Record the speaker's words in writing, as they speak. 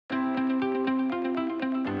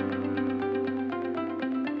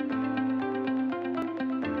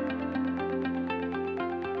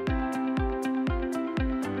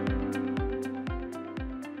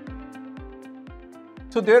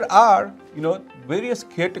So there are, various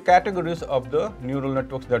categories of the neural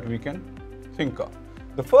networks that we can think of.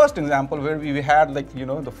 The first example where we had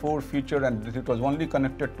the 4 feature and it was only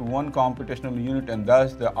connected to one computational unit and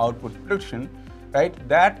thus the output prediction, right?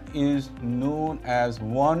 That is known as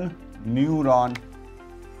one neuron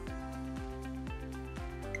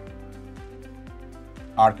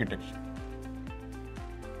architecture.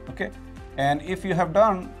 Okay, and if you have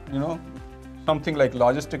done, something like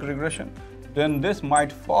logistic regression, then this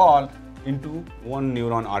might fall into one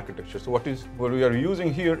neuron architecture. So what we are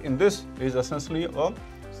using here in this is essentially a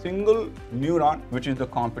single neuron, which is the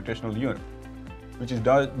computational unit, which is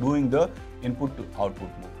doing the input to output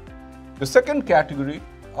move. The second category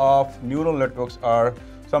of neural networks are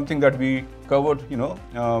something that we covered,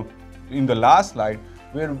 in the last slide,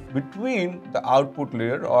 where between the output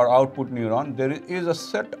layer or output neuron, there is a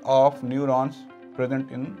set of neurons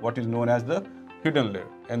present in what is known as the hidden layer.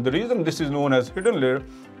 And the reason this is known as hidden layer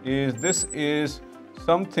is this is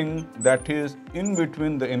something that is in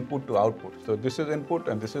between the input to output. So this is input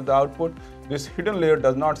and this is the output. This hidden layer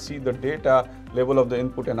does not see the data level of the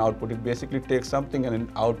input and output. It basically takes something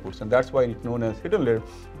and outputs, and that's why it's known as hidden layer.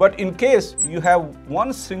 But in case you have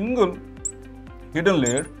one single hidden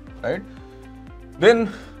layer, right,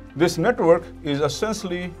 then this network is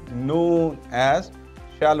essentially known as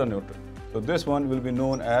shallow network. So this one will be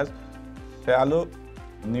known as shallow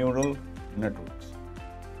neural networks.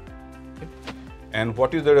 Okay. And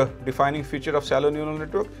what is the defining feature of shallow neural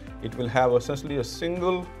network? It will have essentially a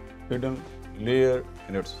single hidden layer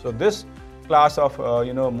in it. So this class of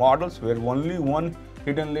models where only one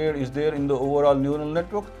hidden layer is there in the overall neural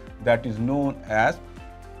network, that is known as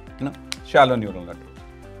shallow neural networks.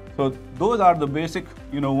 So those are the basic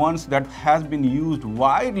ones that has been used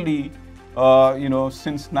widely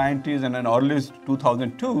since 90s and then early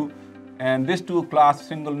 2002. And these two class,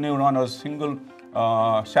 single neuron or single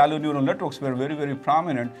shallow neural networks, were very, very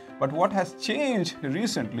prominent. But what has changed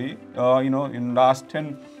recently, in last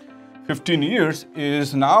 10-15 years,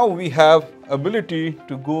 is now we have ability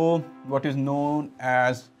to go what is known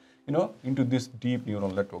as into this deep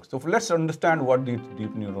neural networks. So let's understand what these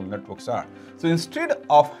deep neural networks are. So instead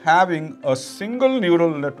of having a single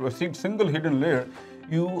neural network, single hidden layer,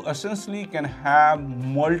 you essentially can have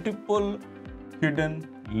multiple hidden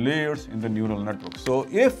layers in the neural network. So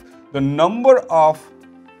if the number of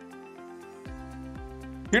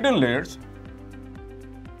hidden layers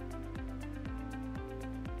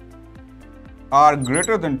are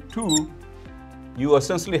greater than 2, you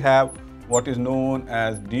essentially have what is known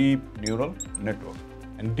as deep neural network.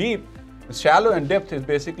 And deep, shallow and depth is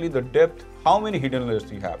basically the depth, how many hidden layers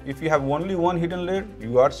you have. If you have only one hidden layer,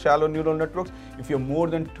 you are shallow neural networks. If you have more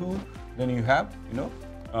than 2, then you have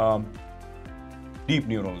deep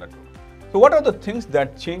neural network. So what are the things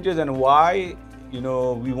that changes and why we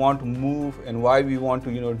want to move and why we want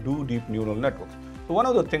to do deep neural networks? So one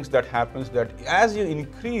of the things that happens that as you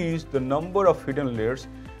increase the number of hidden layers,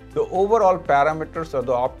 the overall parameters or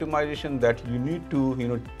the optimization that you need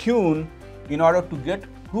to tune in order to get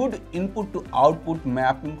good input to output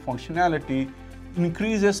mapping functionality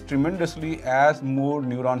increases tremendously as more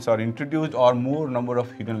neurons are introduced or more number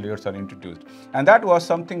of hidden layers are introduced. And that was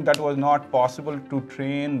something that was not possible to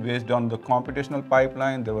train based on the computational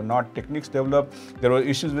pipeline. There were not techniques developed. There were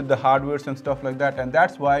issues with the hardwares and stuff like that. And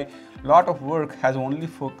that's why a lot of work has only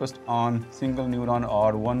focused on single neuron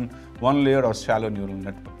or one layer or shallow neural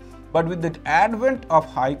network. But with the advent of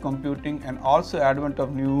high computing and also advent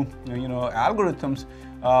of new algorithms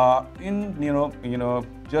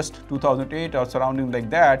in just 2008 or surrounding like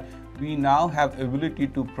that, we now have ability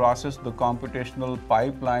to process the computational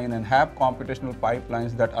pipeline and have computational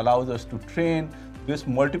pipelines that allows us to train this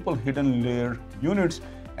multiple hidden layer units,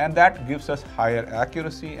 and that gives us higher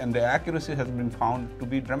accuracy, and the accuracy has been found to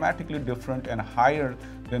be dramatically different and higher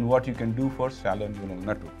than what you can do for shallow neural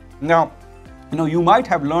network. Now, you might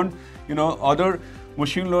have learned, other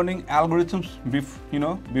machine learning algorithms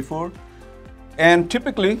before, and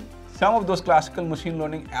typically some of those classical machine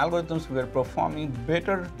learning algorithms were performing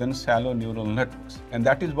better than shallow neural networks. And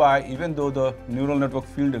that is why, even though the neural network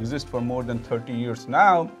field exists for more than 30 years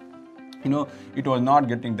now, it was not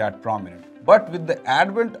getting that prominent. But with the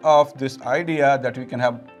advent of this idea that we can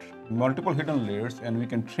have multiple hidden layers and we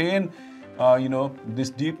can train, these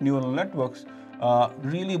deep neural networks,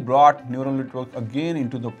 really brought neural network again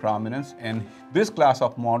into the prominence, and this class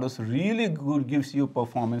of models really gives you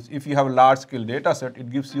performance. If you have a large scale data set, it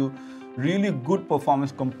gives you really good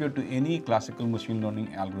performance compared to any classical machine learning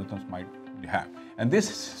algorithms might have. And this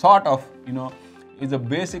sort of is a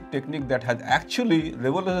basic technique that has actually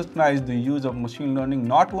revolutionized the use of machine learning,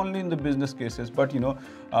 not only in the business cases, but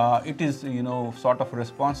it is sort of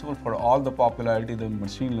responsible for all the popularity the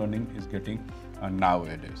machine learning is getting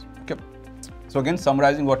nowadays. Okay. So again,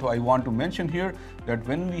 summarizing what I want to mention here, that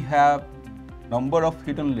when we have number of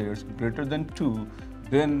hidden layers greater than 2,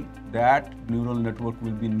 then that neural network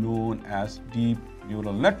will be known as deep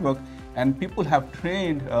neural network, and people have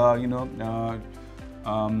trained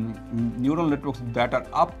neural networks that are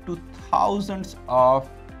up to thousands of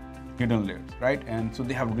hidden layers, right? And so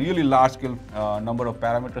they have really large scale number of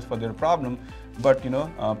parameters for their problem, but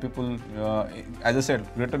people, as I said,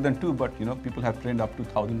 greater than 2, but people have trained up to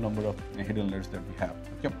 1,000 number of hidden layers that we have.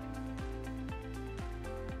 Okay.